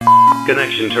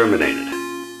Connection terminated.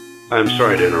 I'm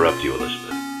sorry to interrupt you,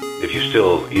 Elizabeth, if you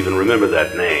still even remember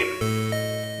that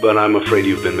name, but I'm afraid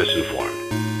you've been misinformed.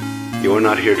 You are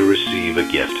not here to receive a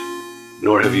gift,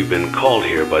 nor have you been called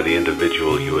here by the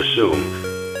individual you assume,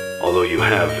 although you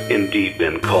have indeed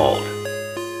been called.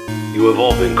 You have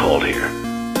all been called here,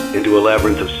 into a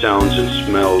labyrinth of sounds and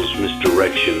smells,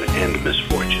 misdirection and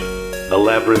misfortune. A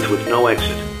labyrinth with no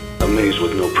exit, a maze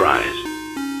with no prize.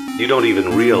 You don't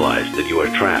even realize that you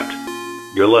are trapped.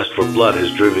 Your lust for blood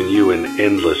has driven you in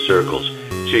endless circles,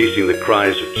 chasing the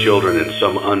cries of children in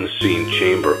some unseen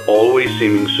chamber, always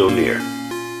seeming so near,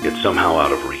 yet somehow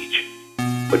out of reach.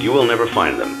 But you will never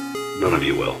find them. None of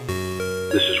you will.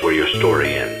 This is where your story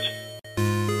ends.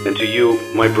 And to you,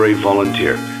 my brave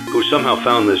volunteer, who somehow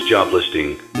found this job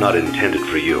listing not intended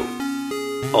for you.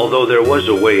 Although there was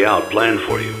a way out planned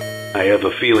for you, I have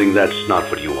a feeling that's not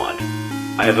what you want.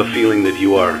 I have a feeling that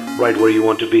you are right where you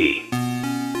want to be.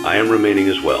 I am remaining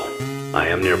as well. I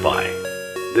am nearby.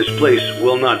 This place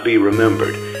will not be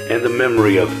remembered, and the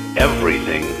memory of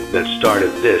everything that started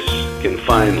this can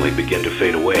finally begin to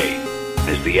fade away,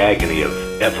 as the agony of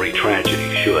every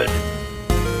tragedy should.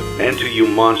 And to you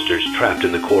monsters trapped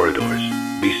in the corridors,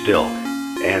 be still,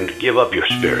 and give up your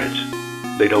spirits.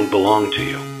 They don't belong to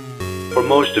you. For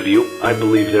most of you, I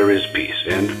believe there is peace,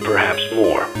 and perhaps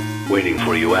more, waiting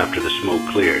for you after the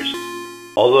smoke clears.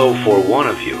 Although for one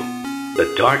of you,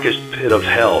 the darkest pit of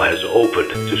hell has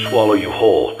opened to swallow you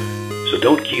whole, so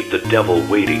don't keep the devil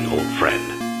waiting, old friend.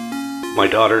 My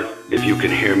daughter, if you can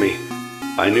hear me,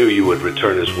 I knew you would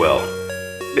return as well.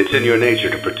 It's in your nature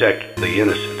to protect the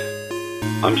innocent.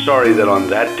 I'm sorry that on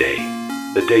that day,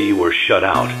 the day you were shut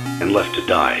out and left to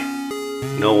die,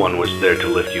 no one was there to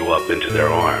lift you up into their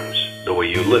arms, the way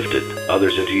you lifted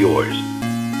others into yours.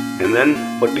 And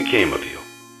then, what became of you?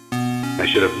 I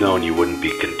should have known you wouldn't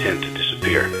be content to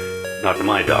disappear. Not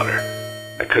my daughter.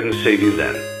 I couldn't save you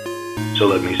then, so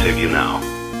let me save you now.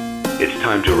 It's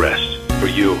time to rest, for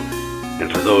you,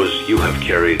 and for those you have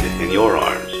carried in your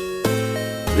arms.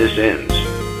 This ends,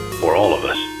 for all of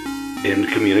us, in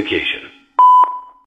communication.